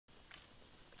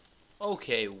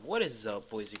Okay, what is up,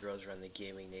 boys and girls around the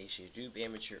gaming nation, YouTube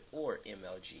Amateur or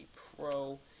MLG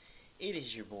Pro? It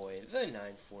is your boy, the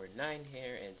 949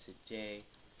 here, and today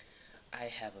I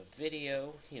have a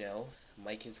video,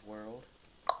 Micah's World,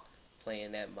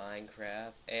 playing that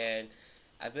Minecraft, and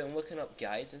I've been looking up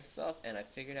guides and stuff, and I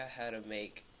figured out how to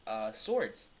make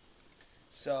swords.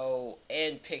 So,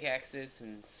 and pickaxes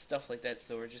and stuff like that,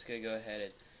 so we're just gonna go ahead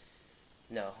and...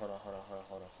 No, hold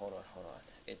on.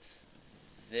 It's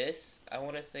this. I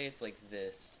want to say it's like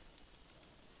this.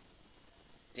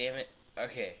 Damn it.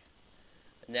 Okay.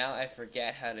 Now I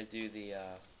forget how to do the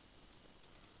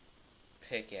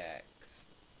pickaxe.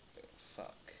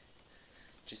 Fuck.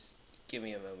 Just give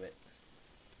me a moment.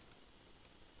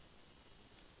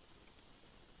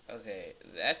 Okay,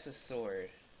 that's a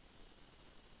sword.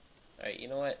 Alright, you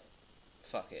know what?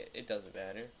 Fuck it. It doesn't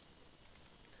matter.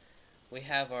 We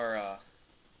have our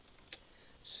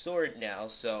sword now,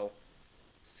 so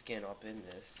skin up in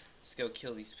this. Let's go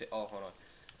kill these oh, hold on.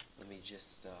 Let me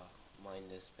just mine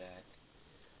this back.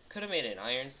 Could have made an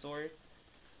iron sword,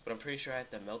 but I'm pretty sure I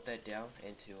have to melt that down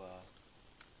into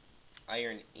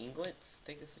iron ingots. I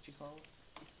think that's what you call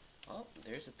them. Oh,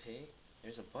 there's a pig.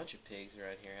 There's a bunch of pigs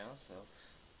around here also.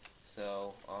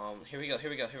 So, here we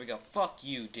go. Fuck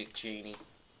you, Dick Cheney.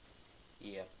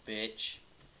 Yeah, bitch.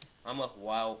 I'm a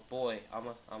wild boy. I'm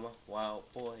a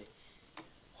wild boy.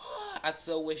 I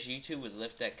so wish YouTube would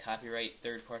lift that copyright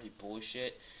third-party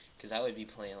bullshit, because I would be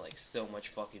playing like so much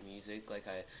fucking music like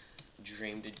I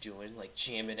dreamed of doing, like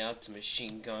jamming out to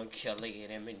Machine Gun Kelly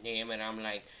and Eminem, and I'm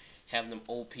like having them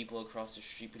old people across the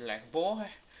street be like, boy,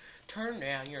 turn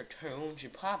down your tunes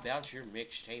and pop out your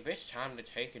mixtape. It's time to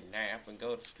take a nap and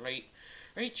go to sleep.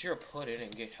 Eat your pudding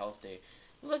and get healthy.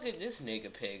 Look at this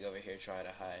nigga pig over here trying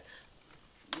to hide.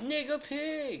 Nigga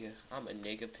pig! I'm a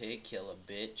nigga pig killer,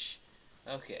 bitch.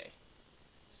 Okay.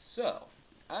 So,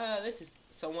 this is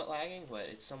somewhat lagging, but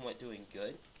it's somewhat doing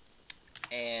good.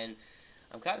 And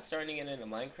I'm kind of starting to get into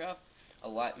Minecraft a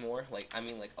lot more. Like,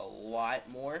 a lot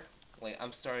more. Like,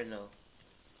 I'm starting to...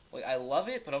 Like, I love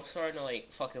it, but I'm starting to,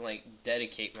 fucking,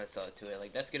 dedicate myself to it.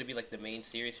 Like, that's gonna be, the main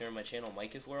series here on my channel,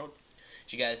 Micah's World.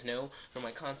 As you guys know, for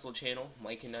my console channel,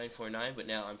 Micah949, but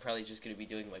now I'm probably just gonna be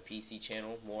doing my PC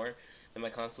channel more than my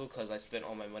console, because I spent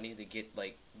all my money to get,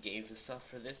 games and stuff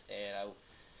for this, and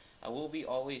I will be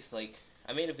always,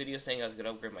 I made a video saying I was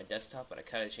gonna upgrade my desktop, but I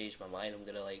kind of changed my mind. I'm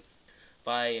gonna,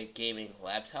 buy a gaming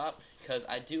laptop, because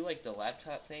I do like the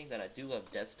laptop thing, that I do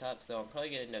love desktops, so I'm probably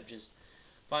gonna end up just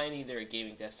buying either a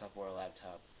gaming desktop or a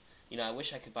laptop. I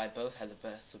wish I could buy both, have the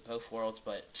best of both worlds,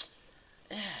 but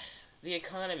the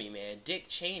economy, man. Dick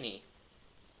Cheney,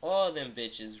 all them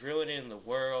bitches ruining the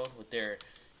world with their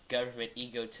government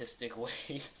egotistic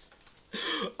ways.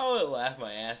 I would laugh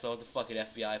my ass off. The fucking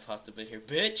FBI popped up in here.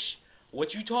 Bitch,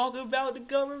 what you talking about, the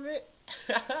government?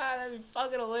 That'd be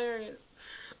fucking hilarious.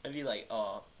 I'd be like,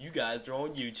 oh, you guys are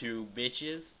on YouTube,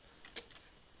 bitches.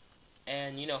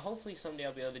 And, hopefully someday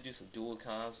I'll be able to do some dual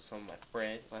comms with some of my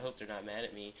friends. I hope they're not mad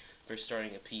at me for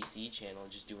starting a PC channel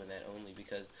and just doing that only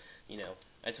because,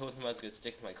 I told them I was going to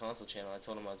stick to my console channel. I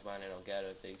told them I was buying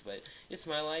Elgato things, but it's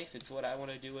my life. It's what I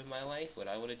want to do with my life, what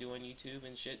I want to do on YouTube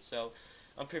and shit, so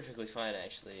I'm perfectly fine,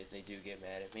 actually, if they do get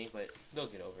mad at me, but they'll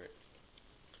get over it.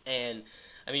 And,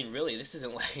 really, this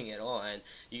isn't lagging at all, and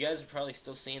you guys are probably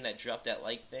still seeing that drop that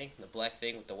like thing, the black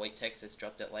thing with the white text that's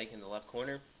drop that like in the left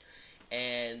corner.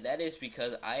 And that is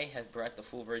because I have brought the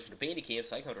full version of Bandicam,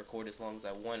 so I can record as long as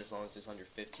I want, as long as it's under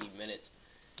 15 minutes.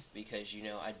 Because,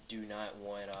 I do not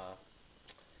want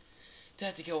to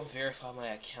have to go and verify my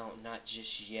account, not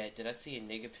just yet. Did I see a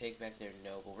nigga pig back there?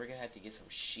 No, but we're going to have to get some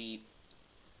sheep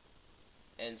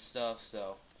and stuff,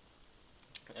 so.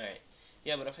 Alright.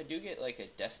 Yeah, but if I do get, a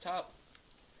desktop,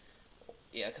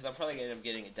 yeah, because I'm probably going to end up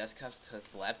getting a desktop because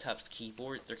laptop's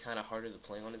keyboard, they're kind of harder to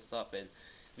play on and stuff, and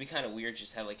it'd be kind of weird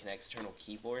just to have, an external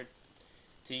keyboard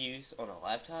to use on a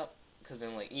laptop, because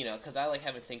then, because I like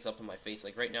having things up in my face.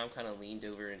 Like, right now I'm kind of leaned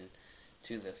over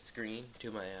to the screen, to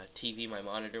my TV, my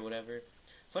monitor, whatever.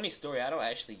 Funny story, I don't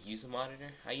actually use a monitor.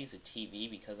 I use a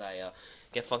TV because I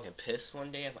get fucking pissed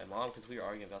one day at my mom because we were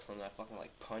arguing about something. I fucking,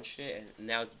 punched it, and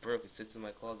now it's broke. It sits in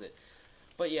my closet.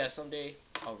 But, yeah, someday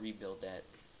I'll rebuild that.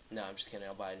 No, I'm just kidding.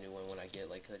 I'll buy a new one when I get,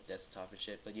 a desktop and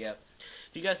shit. But, yeah,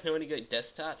 if you guys know any good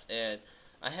desktops, and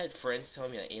I had friends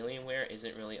telling me that Alienware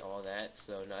isn't really all that,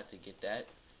 so not to get that.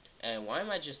 And why am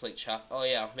I just, oh,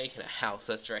 yeah, I'm making a house,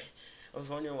 that's right. I was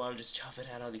wondering why I'm just chopping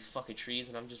out all these fucking trees,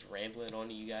 and I'm just rambling on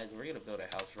to you guys, and we're gonna build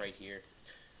a house right here.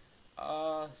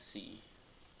 Let's see.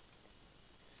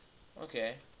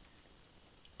 Okay.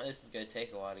 This is gonna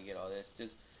take a while to get all this.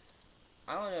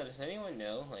 I don't know, does anyone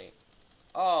know,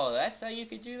 oh, that's how you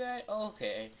could do that?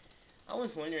 Okay. I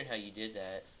was wondering how you did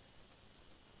that.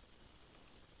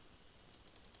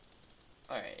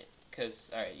 Alright,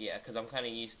 cause I'm kind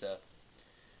of used to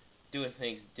doing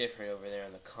things different over there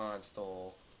on the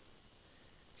console.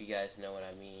 If you guys know what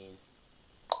I mean.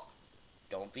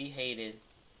 Don't be hated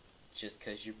just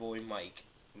cause your boy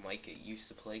Micah used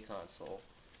to play console.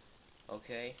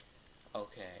 Okay?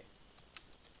 Okay.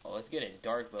 Oh, it's getting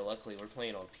dark, but luckily we're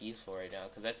playing on peaceful right now,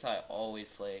 because that's how I always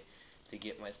play to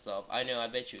get myself. I know, I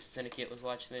bet you if Syndicate was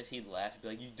watching this, he'd laugh and be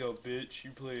like, you dumb bitch,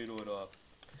 you playing on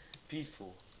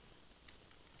peaceful.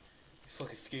 You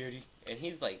fucking scaredy. And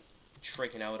he's like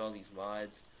tricking out with all these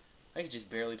mods. I could just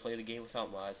barely play the game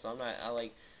without mods, so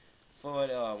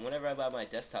whenever I buy my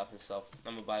desktop and stuff,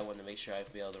 I'm gonna buy one to make sure I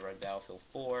can be able to run Battlefield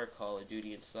 4, Call of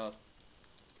Duty and stuff.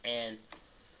 And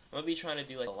I'm gonna be trying to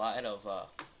do like a lot of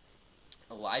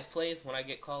live plays when I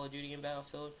get Call of Duty and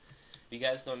Battlefield. If you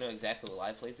guys don't know exactly what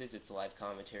live plays is, it's live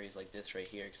commentaries like this right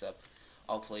here, except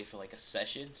I'll play for like a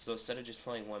session. So instead of just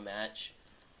playing one match,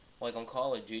 like on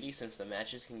Call of Duty, since the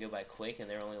matches can go by quick and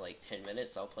they're only like 10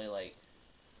 minutes, I'll play like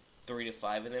 3 to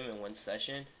 5 of them in one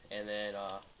session. And then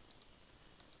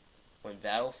when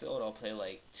Battlefield, I'll play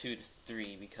like 2 to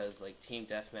 3, because like Team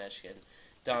Deathmatch and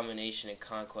Domination and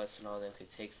Conquest and all of them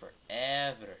could take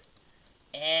forever.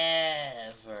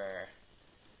 Alright,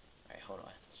 hold on.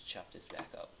 Let's chop this back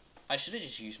up. I should have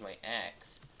just used my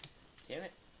axe. Damn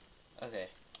it. Okay.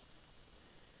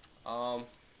 Let's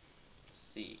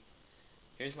see.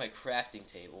 Here's my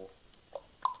crafting table.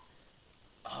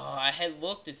 Oh, I had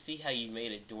looked to see how you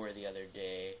made a door the other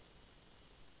day.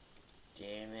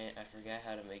 Damn it, I forgot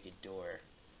how to make a door.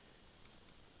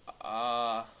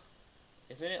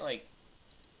 Isn't it like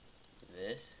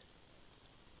this?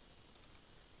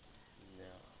 No.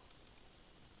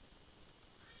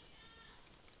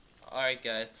 Alright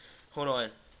guys, hold on.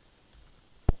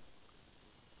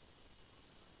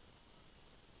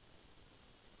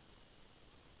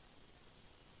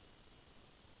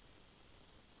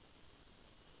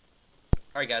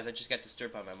 Alright guys, I just got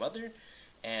disturbed by my mother,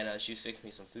 and she was fixing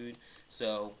me some food,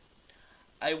 so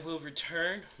I will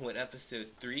return with episode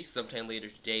 3 sometime later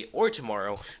today or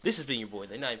tomorrow. This has been your boy,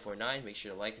 the 949. Make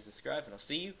sure to like and subscribe, and I'll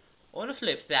see you on the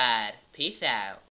flip side. Peace out.